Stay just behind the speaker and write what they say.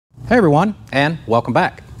Hey everyone, and welcome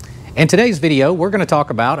back. In today's video, we're going to talk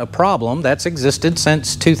about a problem that's existed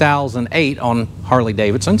since 2008 on Harley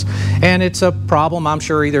Davidsons, and it's a problem I'm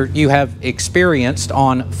sure either you have experienced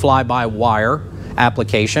on fly-by-wire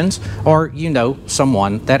applications or you know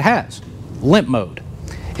someone that has. Limp mode.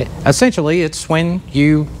 Essentially, it's when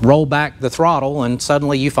you roll back the throttle and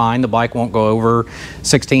suddenly you find the bike won't go over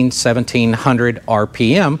 1700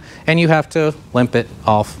 RPM and you have to limp it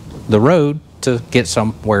off the road to get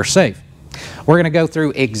somewhere safe. We're going to go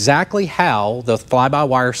through exactly how the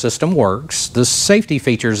fly-by-wire system works, the safety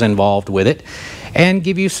features involved with it, and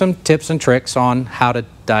give you some tips and tricks on how to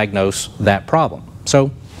diagnose that problem.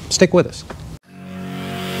 So stick with us.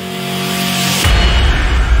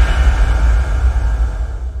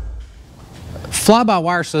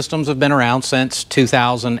 Fly-by-wire systems have been around since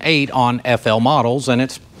 2008 on FL models, and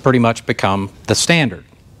it's pretty much become the standard.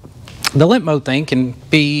 The limp mode thing can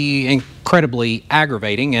be incredibly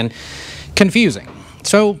aggravating and confusing.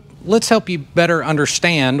 So let's help you better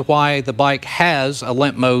understand why the bike has a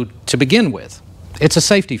limp mode to begin with. It's a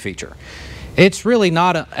safety feature. It's really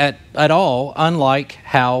not at all unlike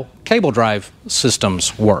how cable drive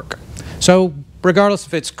systems work. So regardless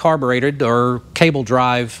if it's carbureted or cable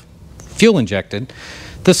drive fuel injected,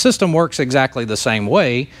 the system works exactly the same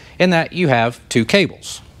way in that you have two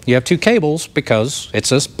cables. You have two cables because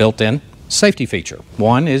it's a built-in safety feature.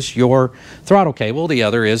 One is your throttle cable, the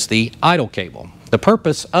other is the idle cable. The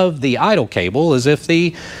purpose of the idle cable is if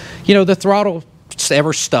the throttle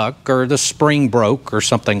ever stuck or the spring broke or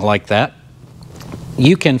something like that,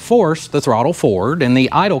 you can force the throttle forward and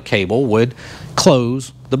the idle cable would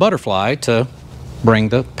close the butterfly to bring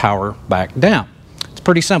the power back down. It's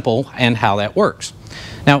pretty simple and how that works.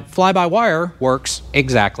 Now, fly-by-wire works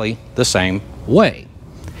exactly the same way.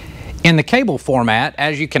 In the cable format,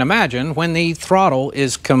 as you can imagine, when the throttle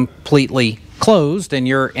is completely closed and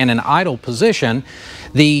you're in an idle position,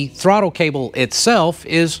 the throttle cable itself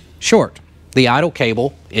is short. The idle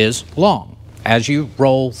cable is long. As you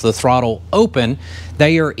roll the throttle open,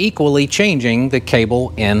 they are equally changing the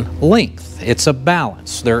cable in length. It's a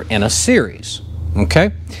balance. They're in a series.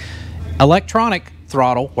 Okay? Electronic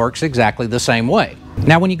throttle works exactly the same way.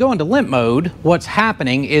 Now, when you go into limp mode, what's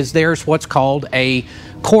happening is there's what's called a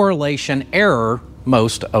correlation error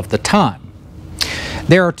most of the time.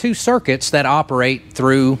 There are two circuits that operate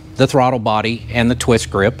through the throttle body and the twist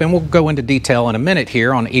grip, and we'll go into detail in a minute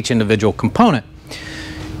here on each individual component.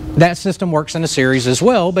 That system works in a series as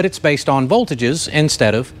well, but it's based on voltages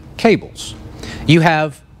instead of cables. You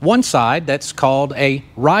have one side that's called a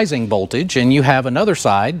rising voltage, and you have another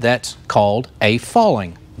side that's called a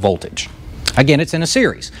falling voltage. Again, it's in a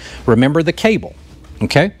series. Remember the cable,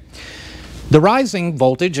 okay? The rising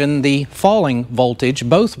voltage and the falling voltage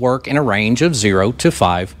both work in a range of 0 to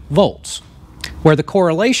 5 volts. Where the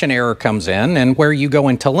correlation error comes in and where you go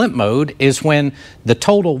into limp mode is when the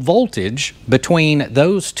total voltage between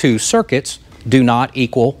those two circuits do not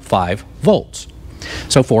equal 5 volts.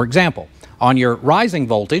 So for example, on your rising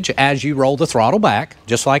voltage, as you roll the throttle back,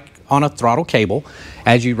 just like on a throttle cable,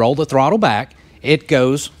 as you roll the throttle back, it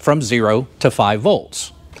goes from 0 to 5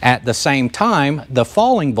 volts. At the same time, the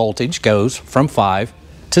falling voltage goes from 5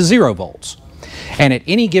 to 0 volts. And at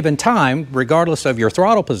any given time, regardless of your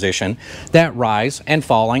throttle position, that rise and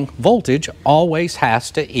falling voltage always has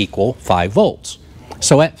to equal 5 volts.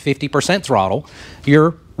 So at 50% throttle,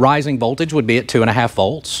 your rising voltage would be at 2.5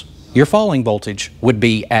 volts. Your falling voltage would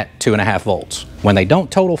be at 2.5 volts. When they don't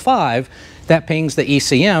total 5, that pings the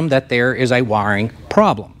ECM that there is a wiring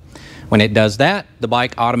problem. When it does that, the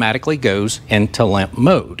bike automatically goes into limp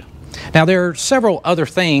mode. Now, there are several other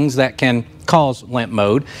things that can cause limp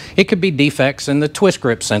mode. It could be defects in the twist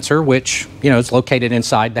grip sensor, which, is located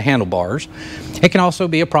inside the handlebars. It can also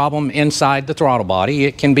be a problem inside the throttle body.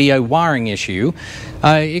 It can be a wiring issue.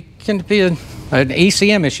 It can be an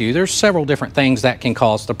ECM issue. There's several different things that can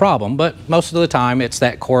cause the problem, but most of the time it's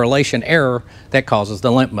that correlation error that causes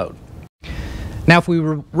the limp mode. Now, if we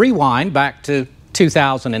rewind back to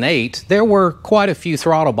 2008, there were quite a few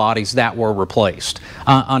throttle bodies that were replaced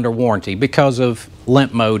under warranty because of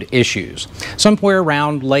limp mode issues. Somewhere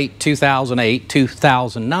around late 2008,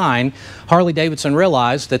 2009, Harley Davidson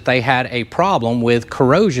realized that they had a problem with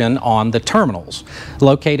corrosion on the terminals,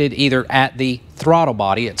 located either at the throttle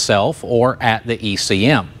body itself or at the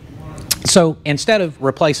ECM. So instead of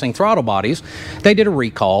replacing throttle bodies, they did a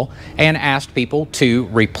recall and asked people to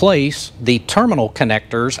replace the terminal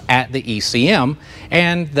connectors at the ECM,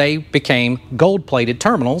 and they became gold-plated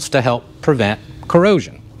terminals to help prevent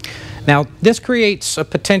corrosion. Now, this creates a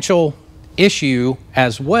potential issue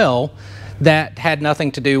as well that had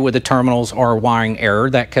nothing to do with the terminals or a wiring error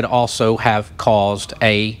that could also have caused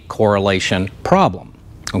a correlation problem.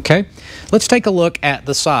 Okay? Let's take a look at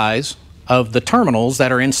the size of the terminals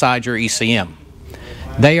that are inside your ECM.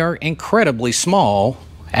 They are incredibly small,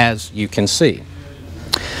 as you can see.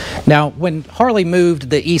 Now, when Harley moved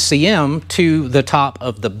the ECM to the top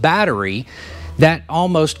of the battery, that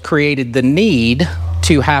almost created the need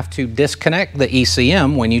to have to disconnect the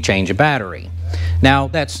ECM when you change a battery. Now,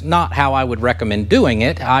 that's not how I would recommend doing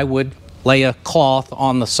it. I would lay a cloth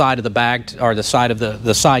on the side of the bag, or the side of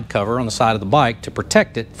the side cover on the side of the bike to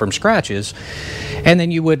protect it from scratches, and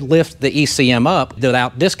then you would lift the ECM up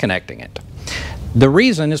without disconnecting it. The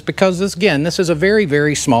reason is because this is a very,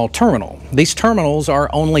 very small terminal. These terminals are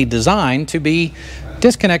only designed to be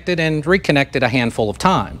disconnected and reconnected a handful of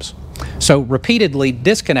times. So repeatedly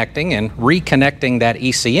disconnecting and reconnecting that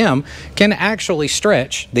ECM can actually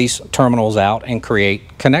stretch these terminals out and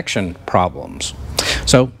create connection problems.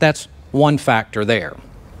 So that's one factor there.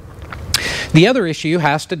 The other issue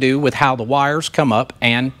has to do with how the wires come up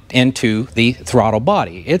and into the throttle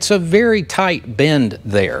body. It's a very tight bend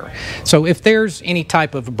there. So if there's any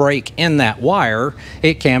type of break in that wire,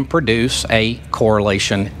 it can produce a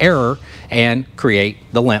correlation error and create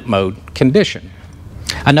the limp mode condition.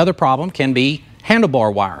 Another problem can be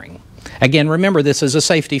handlebar wiring. Again, remember, this is a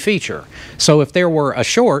safety feature. So if there were a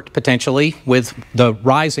short, potentially, with the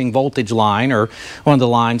rising voltage line or one of the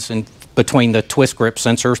lines in between the twist grip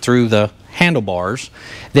sensor through the handlebars,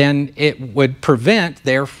 then it would prevent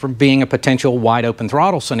there from being a potential wide open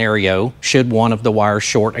throttle scenario should one of the wires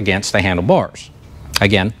short against the handlebars.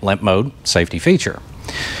 Again, limp mode, safety feature.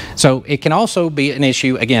 So it can also be an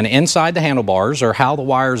issue, again, inside the handlebars or how the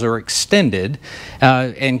wires are extended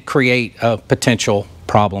and create a potential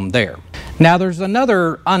problem there. Now there's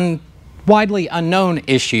another widely unknown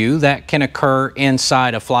issue that can occur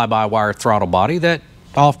inside a fly-by-wire throttle body that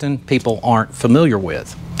often people aren't familiar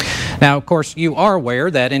with. Now, of course, you are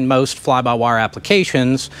aware that in most fly-by-wire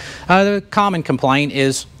applications, the common complaint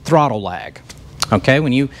is throttle lag. Okay,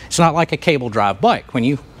 it's not like a cable drive bike. When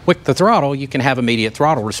you wick the throttle, you can have immediate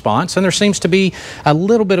throttle response, and there seems to be a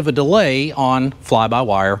little bit of a delay on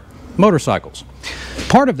fly-by-wire motorcycles.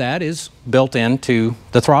 Part of that is built into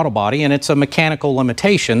the throttle body, and it's a mechanical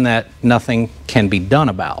limitation that nothing can be done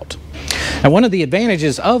about. Now, one of the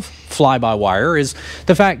advantages of fly-by-wire is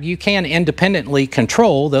the fact you can independently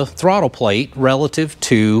control the throttle plate relative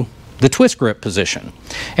to the twist grip position.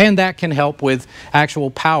 And that can help with actual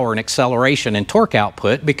power and acceleration and torque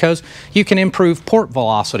output because you can improve port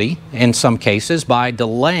velocity in some cases by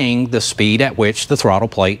delaying the speed at which the throttle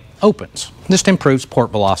plate opens. This improves port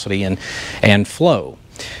velocity and flow.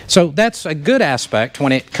 So that's a good aspect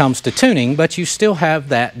when it comes to tuning, but you still have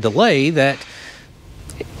that delay that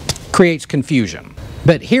creates confusion.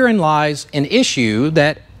 But herein lies an issue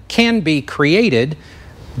that can be created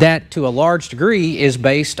that to a large degree is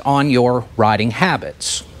based on your riding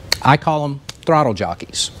habits. I call them throttle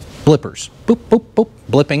jockeys, blippers. Boop, boop, boop,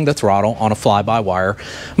 blipping the throttle on a fly-by-wire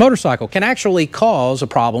motorcycle can actually cause a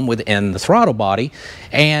problem within the throttle body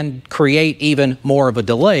and create even more of a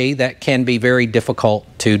delay that can be very difficult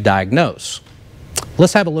to diagnose.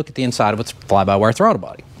 Let's have a look at the inside of a fly-by-wire throttle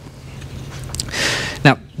body.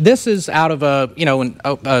 Now, this is out of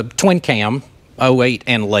a twin cam, 08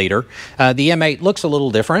 and later. The M8 looks a little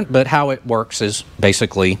different, but how it works is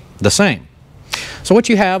basically the same. So what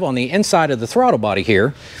you have on the inside of the throttle body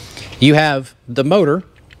here, you have the motor,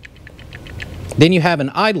 then you have an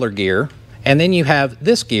idler gear, and then you have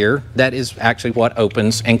this gear that is actually what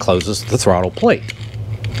opens and closes the throttle plate.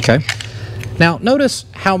 Okay. Now notice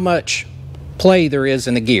how much play there is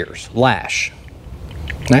in the gears, lash.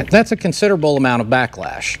 That's a considerable amount of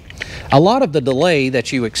backlash. A lot of the delay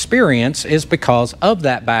that you experience is because of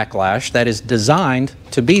that backlash that is designed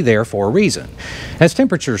to be there for a reason. As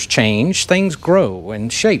temperatures change, things grow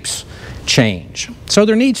and shapes change. So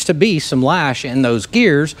there needs to be some lash in those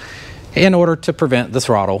gears in order to prevent the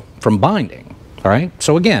throttle from binding. All right?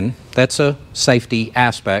 So again, that's a safety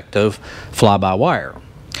aspect of fly-by-wire.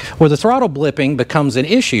 Where the throttle blipping becomes an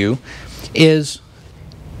issue is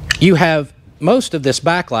you have most of this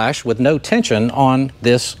backlash with no tension on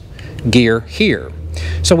this gear here.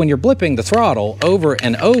 So when you're blipping the throttle over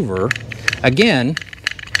and over, again,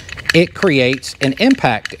 it creates an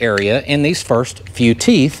impact area in these first few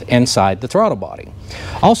teeth inside the throttle body.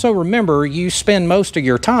 Also remember, you spend most of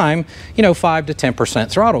your time, 5 to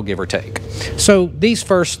 10% throttle, give or take. So these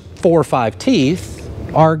first 4 or 5 teeth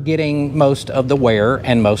are getting most of the wear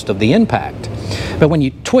and most of the impact. But when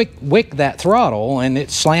you wick that throttle and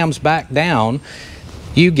it slams back down,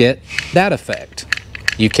 you get that effect.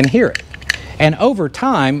 You can hear it. And over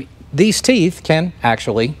time, these teeth can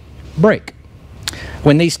actually break.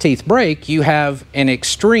 When these teeth break, you have an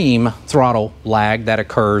extreme throttle lag that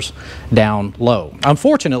occurs down low.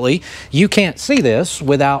 Unfortunately, you can't see this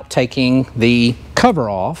without taking the cover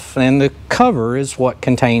off, and the cover is what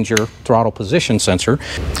contains your throttle position sensor.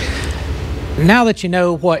 Now that you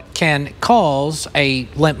know what can cause a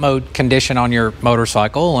limp mode condition on your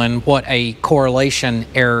motorcycle and what a correlation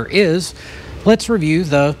error is, let's review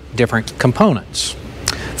the different components.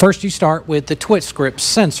 First, you start with the twist grip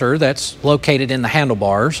sensor that's located in the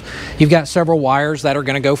handlebars. You've got several wires that are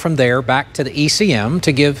going to go from there back to the ECM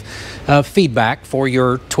to give feedback for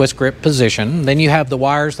your twist grip position. Then you have the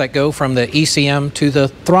wires that go from the ECM to the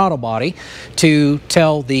throttle body to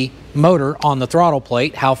tell the motor on the throttle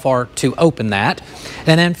plate how far to open that.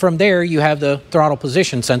 And then from there, you have the throttle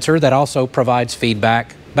position sensor that also provides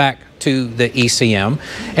feedback back to the ECM,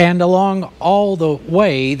 and along all the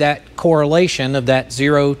way, that correlation of that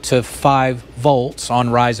 0 to 5 volts on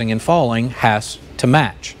rising and falling has to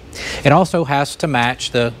match. It also has to match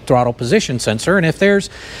the throttle position sensor, and if there's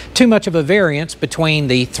too much of a variance between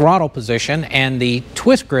the throttle position and the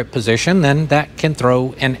twist grip position, then that can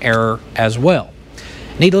throw an error as well.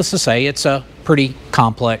 Needless to say, it's a pretty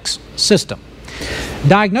complex system.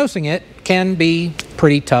 Diagnosing it can be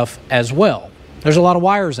pretty tough as well. There's a lot of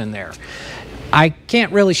wires in there. I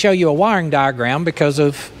can't really show you a wiring diagram because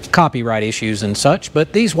of copyright issues and such,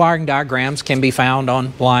 but these wiring diagrams can be found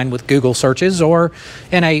online with Google searches or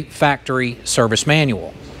in a factory service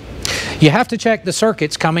manual. You have to check the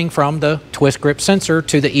circuits coming from the twist grip sensor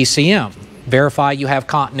to the ECM. Verify you have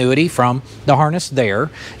continuity from the harness there.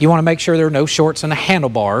 You want to make sure there are no shorts in the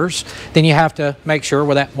handlebars. Then you have to make sure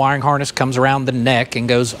where that wiring harness comes around the neck and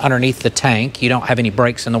goes underneath the tank, you don't have any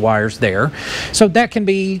breaks in the wires there. So that can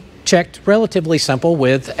be checked relatively simple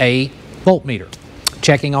with a voltmeter.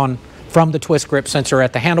 Checking on from the twist grip sensor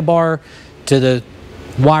at the handlebar to the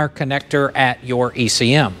wire connector at your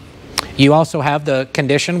ECM. You also have the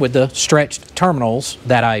condition with the stretched terminals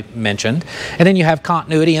that I mentioned, and then you have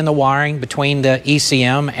continuity in the wiring between the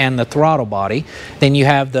ECM and the throttle body. Then you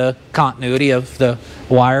have the continuity of the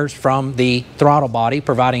wires from the throttle body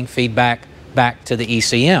providing feedback back to the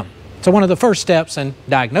ECM. So one of the first steps in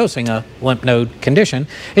diagnosing a limp node condition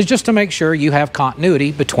is just to make sure you have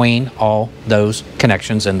continuity between all those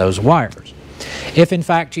connections and those wires. If in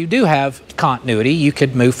fact you do have continuity, you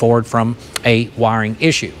could move forward from a wiring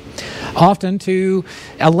issue. Often, to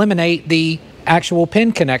eliminate the actual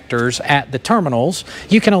pin connectors at the terminals,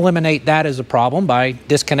 you can eliminate that as a problem by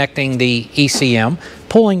disconnecting the ECM,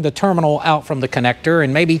 pulling the terminal out from the connector,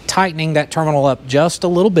 and maybe tightening that terminal up just a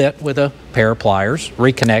little bit with a pair of pliers,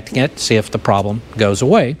 reconnecting it, see if the problem goes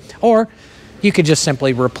away. Or you could just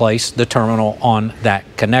simply replace the terminal on that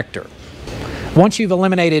connector. Once you've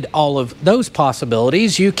eliminated all of those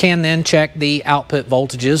possibilities, you can then check the output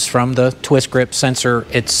voltages from the twist grip sensor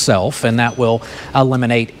itself, and that will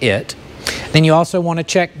eliminate it. Then you also want to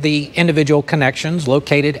check the individual connections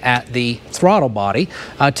located at the throttle body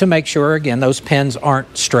to make sure, again, those pins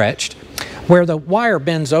aren't stretched. Where the wire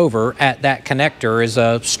bends over at that connector is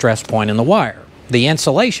a stress point in the wire. The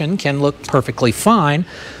insulation can look perfectly fine,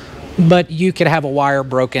 but you could have a wire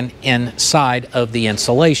broken inside of the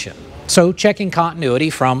insulation. So checking continuity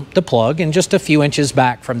from the plug and just a few inches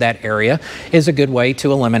back from that area is a good way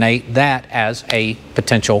to eliminate that as a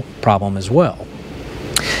potential problem as well.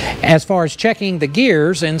 As far as checking the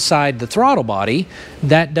gears inside the throttle body,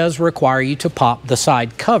 that does require you to pop the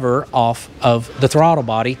side cover off of the throttle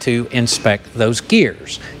body to inspect those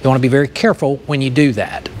gears. You want to be very careful when you do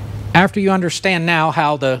that. After you understand now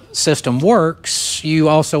how the system works, you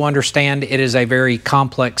also understand it is a very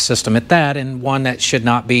complex system at that, and one that should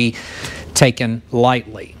not be taken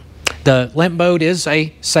lightly. The limp mode is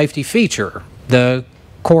a safety feature. The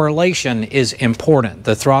correlation is important.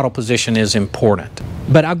 The throttle position is important.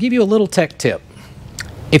 But I'll give you a little tech tip.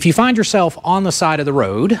 If you find yourself on the side of the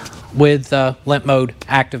road with limp mode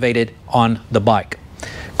activated on the bike,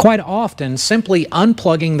 quite often, simply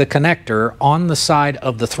unplugging the connector on the side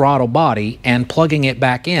of the throttle body and plugging it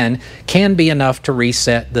back in can be enough to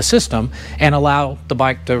reset the system and allow the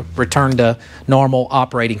bike to return to normal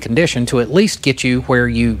operating condition to at least get you where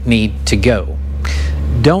you need to go.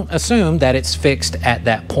 Don't assume that it's fixed at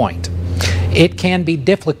that point. It can be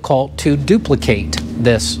difficult to duplicate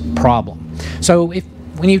this problem. So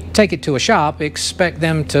when you take it to a shop, expect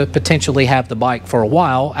them to potentially have the bike for a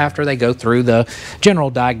while after they go through the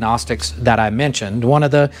general diagnostics that I mentioned. One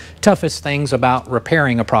of the toughest things about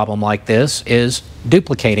repairing a problem like this is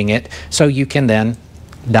duplicating it so you can then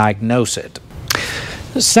diagnose it.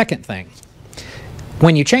 The second thing,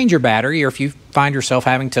 when you change your battery, or if you find yourself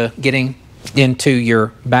having to into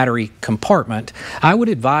your battery compartment, I would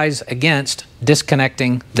advise against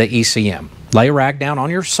disconnecting the ECM. Lay a rag down on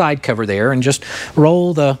your side cover there and just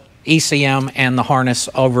roll the ECM and the harness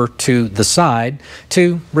over to the side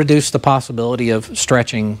to reduce the possibility of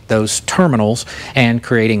stretching those terminals and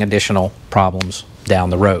creating additional problems down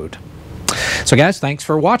the road. So guys, thanks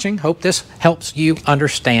for watching. Hope this helps you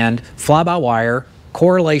understand fly-by-wire,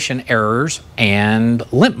 correlation errors, and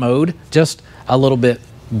limp mode just a little bit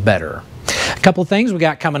better. A couple of things we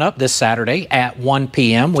got coming up this Saturday at 1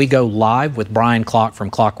 p.m. We go live with Brian Clock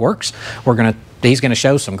from Clockworks. He's going to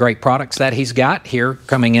show some great products that he's got here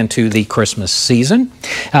coming into the Christmas season.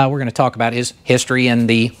 We're going to talk about his history in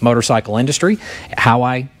the motorcycle industry, how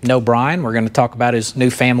I know Brian. We're going to talk about his new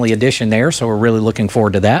family edition there, so we're really looking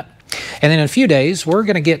forward to that. And then in a few days, we're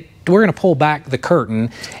going to pull back the curtain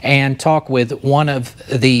and talk with one of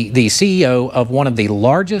the CEO of one of the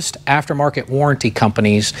largest aftermarket warranty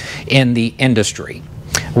companies in the industry.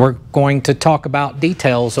 We're going to talk about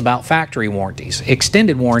details about factory warranties,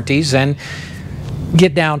 extended warranties, and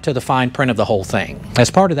get down to the fine print of the whole thing. As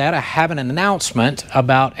part of that, I have an announcement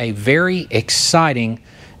about a very exciting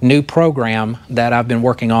new program that I've been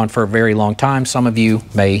working on for a very long time. Some of you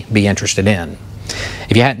may be interested in.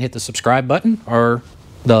 If you hadn't hit the subscribe button or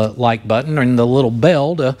the like button and the little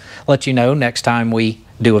bell to let you know next time we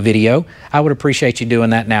do a video, I would appreciate you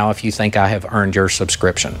doing that now if you think I have earned your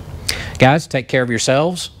subscription. Guys, take care of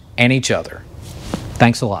yourselves and each other.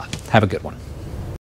 Thanks a lot. Have a good one.